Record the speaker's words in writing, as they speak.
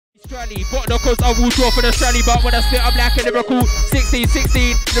Strally, but no cause I will draw for the Strally, but when I spit I'm like a lyrical 16,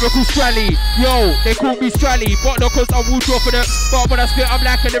 lyrical Strally. Yo, they call me Strally, but no cause I will draw for the, but when I spit I'm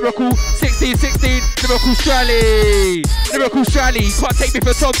like a lyrical 16, lyrical Strally. Lyrical Strally, can't take me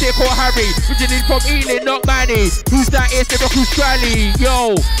for Tom, Dick or Harry. Originated from Ealing, not Manny. Who's that? It's lyrical Strally.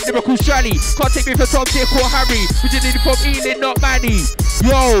 Yo, lyrical Strally, can't take me for Tom, Dick or Harry. Originated from Ealing, not Manny.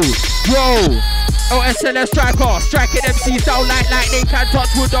 Yo. OSLS striker, striking MC sound like lightning, can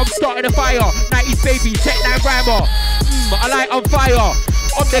touch wood, I'm starting a fire. 90s baby, tech 9 rhymer. I like on fire.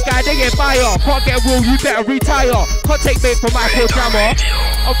 I'm the guy they get fire. Can't get real, you better retire. Can't take bait from Michael Jammer.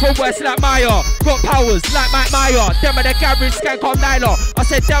 I'm from West like Maya. Got powers like Mike Meyer. Them and the garage skank on Nyla. I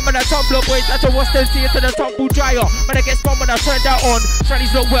said them and the Tumblr boys, that's a watch them see into the tumble dryer. Man, I get spun when I turn that on.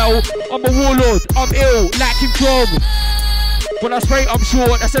 Strally's not well, I'm a warlord. I'm ill, like him drunk. When I spray, I'm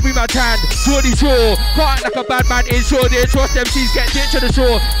sure that's every man's hand. Jordy sure, can't act like a bad man in sure. They trust MCs get ditched to the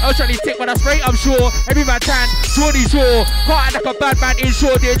shore. I'll try to tick when I spray, I'm sure. Every man's hand, Jordy sure, can't act like a bad man in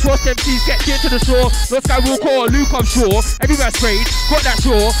sure. They trust MCs get ditched to the shore. No Skywalker, Luke, I'm sure. Every man sprayed, got that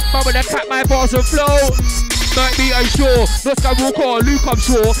sure. But when I cat my bars and flow, might be I'm sure. No Skywalker, Luke, I'm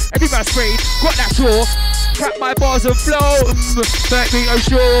sure. Every man sprayed, got that sure. Cat my bars and flow, might be I'm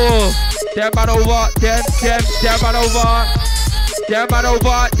sure. Them man over, them man over. Them man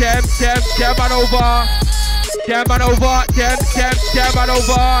over, them man over. Them man over, them man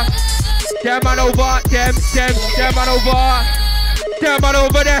over. Them man over, them man over. Them man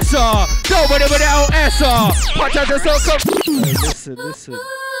over there, sir. Nobody with the LS, sir. Watch out the so come. Listen.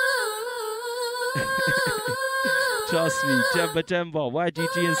 Trust me, Jemba,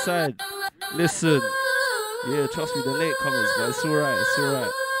 YGG inside. Listen. Yeah, trust me, the latecomers, but it's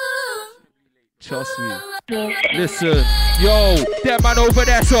alright. Trust me. Listen, yo, them man over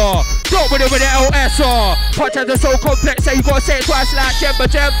there, sir. Don't with the LS, sir. Punch as a so complex, so you gotta say it twice like Jemba.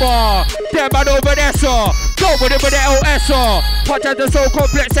 Them man over there, sir. Don't with the LS, sir. Punch as a so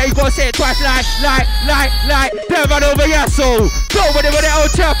complex, so you gotta say it twice like. Them man over here, so. Don't with the El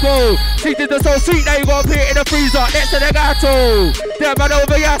Chapo. Seasons are so sweet, now you gotta put it in the freezer next to the gato. Them man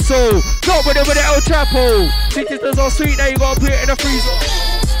over here, so. Don't with the El Chapo. Seasons are so sweet, now you gotta put it in the freezer.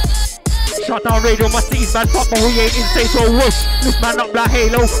 Shut down radio, my city's man, fuck my we ain't insane, so whoosh. Lift man up like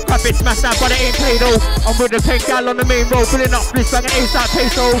Halo, crap it smash that, but it ain't play though. I'm with a 10 gal on the main road, filling up splits like an ASAP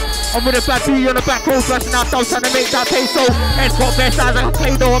peso. I'm with a bad B on the back road, flashing out down, trying to make that peso. Heads got bare size like a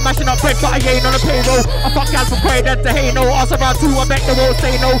Play-Doh, I'm mashing up bread, but I ain't on a payroll. I fuck gal from Quaid and to Hano, ask around 2, I bet they won't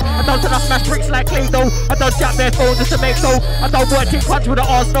say no. I done till I smash bricks like Clay-Doh, I done jack their phones just to make so. I done work tick punch with an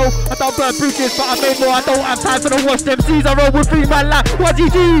Arsenal, I done burn bridges, but I made more, I don't have time for the wash. Them C's I roll with 3 man like, what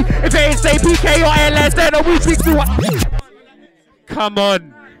GG? If it ain't say PK or LS, then we speak to what? Come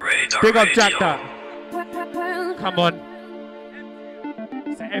on. Big up Jack that. Come on.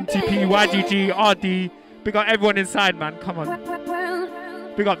 It's MTP, YGG, RD. Big up everyone inside, man. Come on.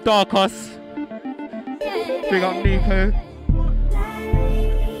 Big up Darkos. Big up Nico.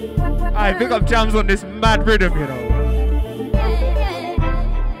 Aye, big up JAMMZ on this mad rhythm, you know.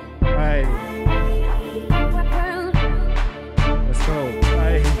 Aye. Let's go.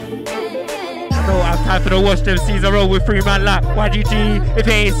 I know I have time for the watch them C's I roll with 3 man like YGG. If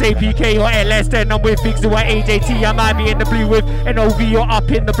it ain't say PK or LS, then I'm with Big Z or AJT. I might be in the blue with NOV or up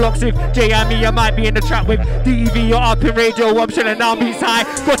in the blocks with JME. I might be in the trap with DEV or up in radio. I'm chilling down beats high.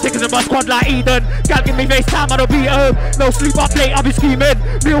 Got tickets in my squad like Eden. Gal give me FaceTime, I don't beat home. No sleep up late, I'll be scheming.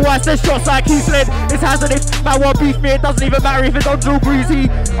 Real white says shots like Heathland. It's hazardous, man won't beef me. It doesn't even matter if it's on Drill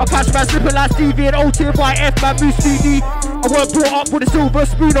Breezy. I catch man slipping like Stevie and OTYF man Moose CD. I weren't brought up with a silver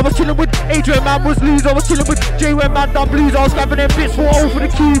spoon. I was chilling with Adrian, man was loose. I was chilling with Jay when man done blues. I was grabbing them bits for over the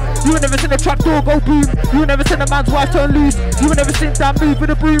queue. You ain't never seen a trap door go boom. You ain't never seen a man's wife turn loose. You ain't never seen that move with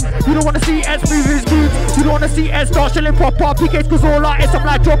a broom. You don't wanna see Eds move his moves. You don't wanna see Eds start chilling proper. PK's cause all artists I'm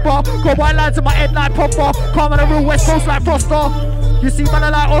like Dropper. Got white lines in my head like Popper. Calm on the real West Coast like Froster. You see man I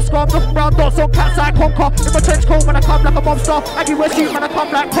like Oscar, I'm knocking brown dots on cats like Conker. In my trench coat when I come like a mobster. Aggie West Street when I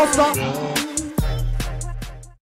come like Costa.